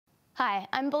Hi,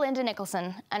 I'm Belinda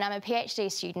Nicholson and I'm a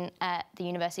PhD student at the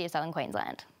University of Southern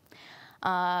Queensland.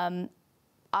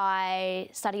 I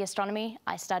study astronomy,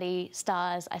 I study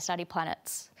stars, I study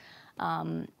planets,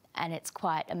 and it's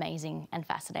quite amazing and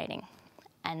fascinating.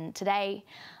 And today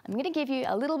I'm going to give you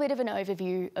a little bit of an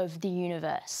overview of the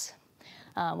universe.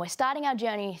 We're starting our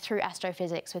journey through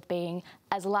astrophysics with being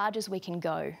as large as we can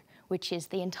go, which is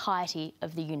the entirety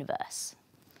of the universe.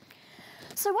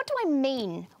 So what do I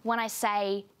mean when I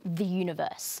say the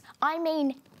universe? I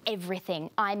mean everything.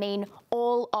 I mean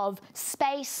all of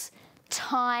space,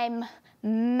 time,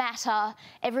 matter,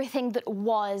 everything that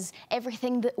was,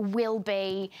 everything that will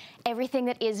be, everything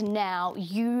that is now,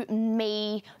 you,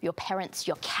 me, your parents,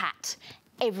 your cat,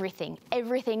 everything.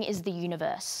 Everything is the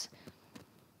universe.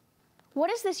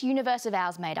 What is this universe of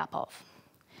ours made up of?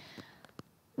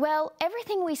 Well,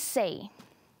 everything we see,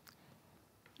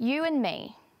 you and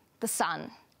me, the sun,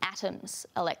 atoms,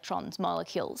 electrons,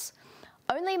 molecules,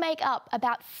 only make up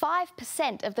about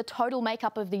 5% of the total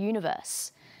makeup of the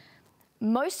universe.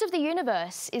 Most of the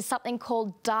universe is something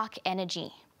called dark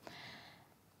energy.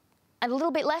 And a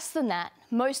little bit less than that,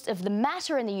 most of the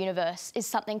matter in the universe is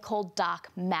something called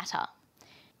dark matter.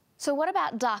 So what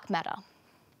about dark matter?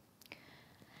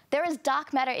 There is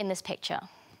dark matter in this picture.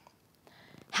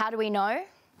 How do we know?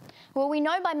 Well, we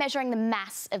know by measuring the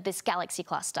mass of this galaxy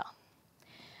cluster.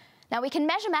 Now, we can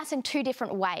measure mass in two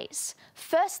different ways.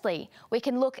 Firstly, we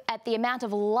can look at the amount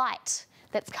of light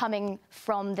that's coming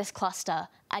from this cluster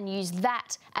and use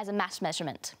that as a mass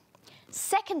measurement.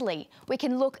 Secondly, we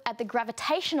can look at the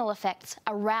gravitational effects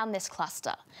around this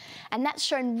cluster. And that's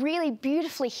shown really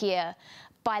beautifully here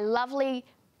by lovely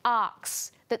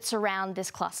arcs that surround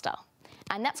this cluster.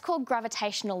 And that's called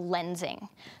gravitational lensing.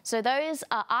 So those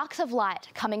are arcs of light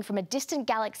coming from a distant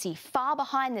galaxy far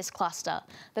behind this cluster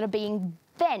that are being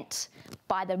bent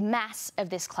by the mass of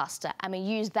this cluster, and we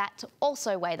use that to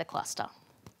also weigh the cluster.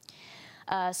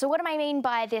 So what do I mean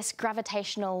by this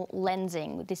gravitational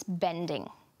lensing, this bending?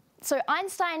 So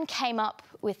Einstein came up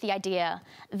with the idea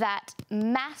that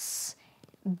mass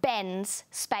bends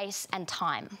space and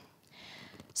time.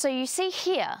 So you see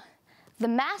here, the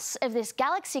mass of this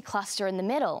galaxy cluster in the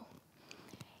middle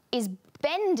is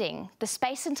bending the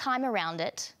space and time around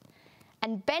it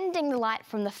and bending the light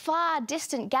from the far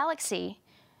distant galaxy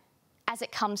as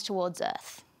it comes towards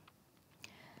Earth.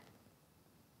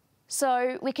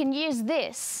 So we can use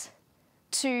this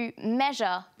to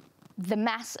measure the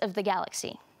mass of the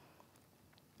galaxy.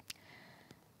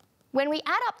 When we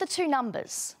add up the two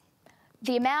numbers,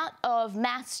 the amount of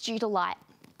mass due to light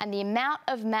and the amount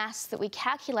of mass that we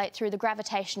calculate through the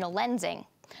gravitational lensing,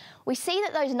 we see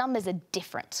that those numbers are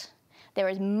different. There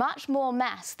is much more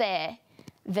mass there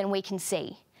than we can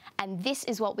see, and this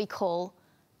is what we call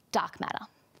dark matter.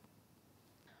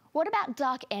 What about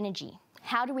dark energy?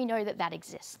 How do we know that that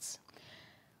exists?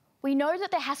 We know that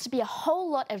there has to be a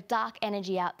whole lot of dark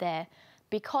energy out there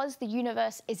because the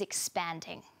universe is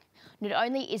expanding. Not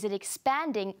only is it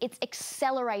expanding, it's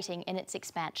accelerating in its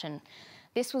expansion.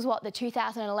 This was what the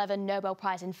 2011 Nobel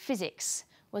Prize in Physics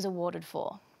was awarded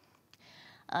for.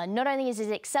 Not only is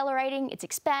it accelerating, it's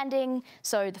expanding,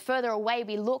 so the further away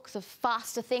we look, the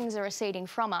faster things are receding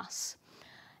from us.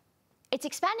 It's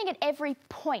expanding at every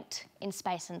point in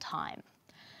space and time.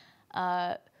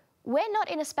 We're not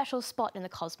in a special spot in the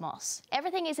cosmos.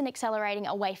 Everything isn't accelerating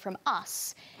away from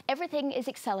us. Everything is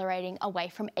accelerating away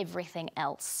from everything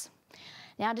else.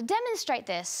 Now, to demonstrate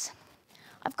this,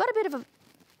 I've got a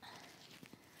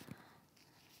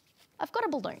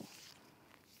balloon.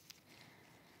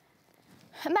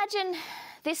 Imagine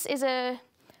this is a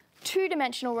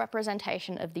two-dimensional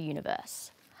representation of the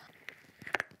universe.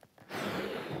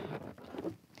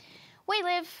 We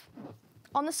live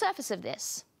on the surface of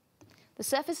this. The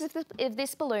surface of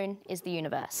this balloon is the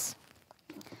universe.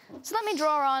 So let me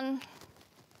draw on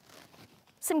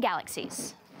some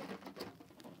galaxies.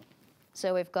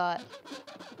 So we've got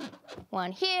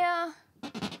one here,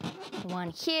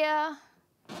 one here.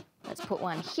 Let's put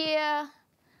one here,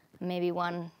 maybe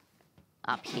one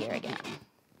up here again.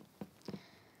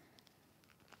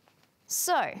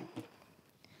 So,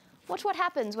 watch what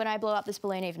happens when I blow up this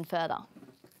balloon even further.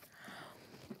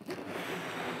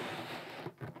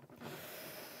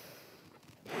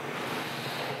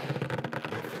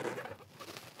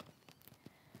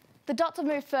 The dots have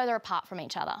moved further apart from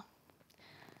each other.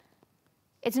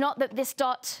 It's not that this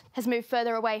dot has moved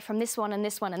further away from this one and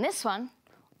this one and this one,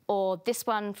 or this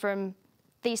one from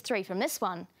these three from this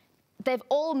one. They've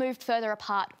all moved further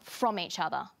apart from each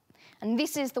other. And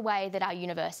this is the way that our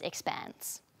universe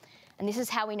expands. And this is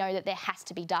how we know that there has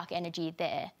to be dark energy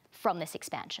there from this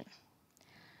expansion.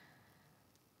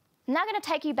 I'm now going to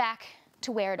take you back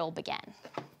to where it all began.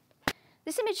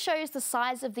 This image shows the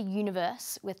size of the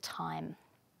universe with time.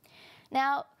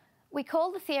 Now, we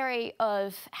call the theory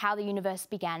of how the universe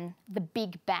began the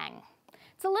Big Bang.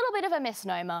 It's a little bit of a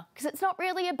misnomer because it's not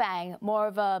really a bang, more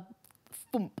of a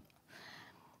thump.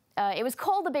 It was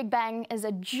called the Big Bang as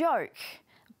a joke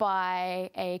by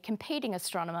a competing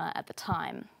astronomer at the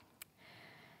time.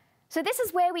 So this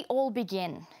is where we all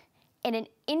begin, in an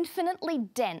infinitely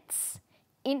dense,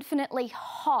 infinitely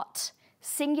hot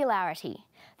singularity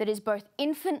that is both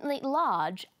infinitely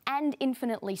large and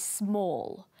infinitely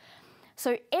small.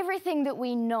 So everything that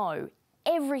we know,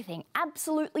 everything,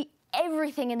 absolutely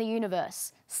everything in the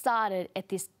universe started at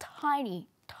this tiny,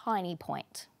 tiny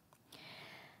point.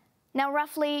 Now,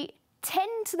 roughly 10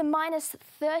 to the minus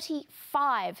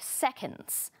 35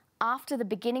 seconds after the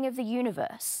beginning of the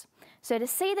universe. So to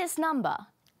see this number,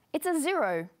 it's a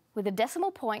 0 with a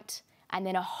decimal point and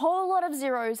then a whole lot of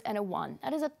zeros and a 1.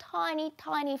 That is a tiny,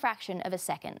 tiny fraction of a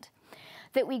second.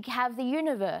 That we have the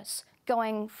universe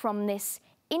going from this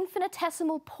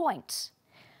infinitesimal point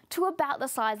to about the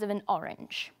size of an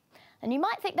orange. And you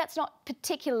might think that's not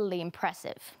particularly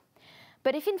impressive.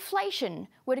 But if inflation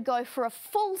were to go for a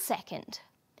full second,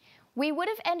 we would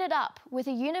have ended up with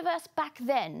a universe back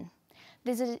then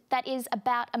that is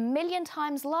about 1 million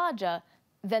times larger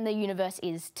than the universe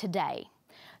is today.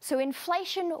 So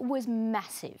inflation was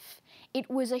massive. It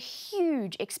was a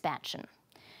huge expansion.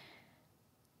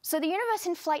 So the universe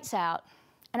inflates out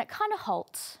and it kind of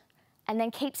halts and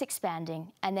then keeps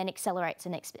expanding and then accelerates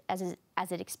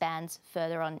as it expands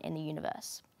further on in the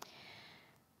universe.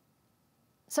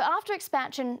 So after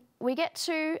expansion, we get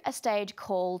to a stage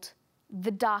called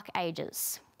the Dark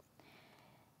Ages.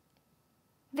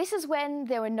 This is when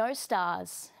there were no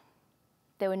stars,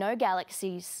 there were no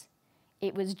galaxies,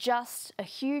 it was just a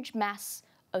huge mass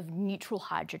of neutral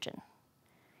hydrogen.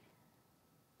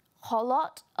 A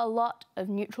lot of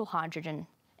neutral hydrogen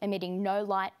emitting no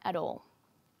light at all.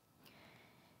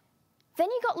 Then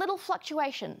you got little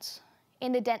fluctuations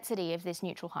in the density of this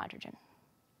neutral hydrogen.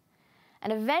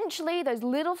 And eventually those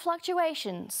little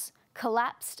fluctuations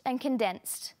collapsed and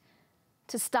condensed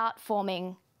to start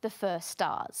forming the first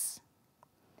stars.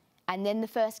 And then the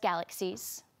first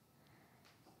galaxies.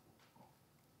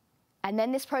 And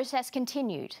then this process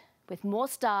continued with more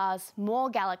stars, more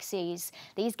galaxies,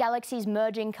 these galaxies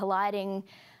merging, colliding,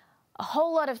 a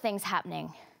whole lot of things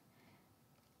happening.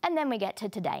 And then we get to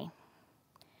today,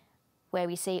 where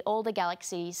we see all the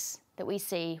galaxies that we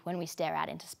see when we stare out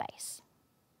into space.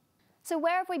 So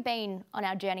where have we been on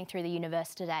our journey through the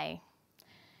universe today?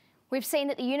 We've seen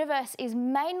that the universe is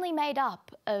mainly made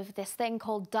up of this thing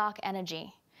called dark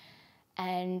energy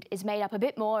and is made up a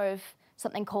bit more of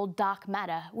something called dark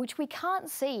matter, which we can't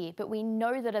see, but we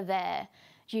know that are there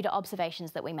due to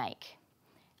observations that we make.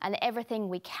 And everything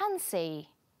we can see,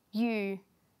 you,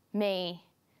 me,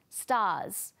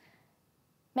 stars,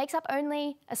 makes up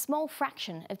only a small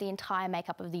fraction of the entire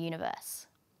makeup of the universe.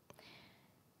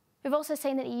 We've also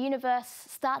seen that the universe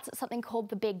starts at something called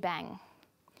the Big Bang.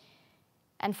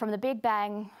 And from the Big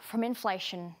Bang, from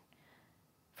inflation,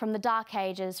 from the Dark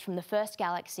Ages, from the first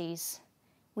galaxies,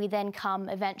 we then come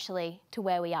eventually to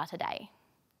where we are today.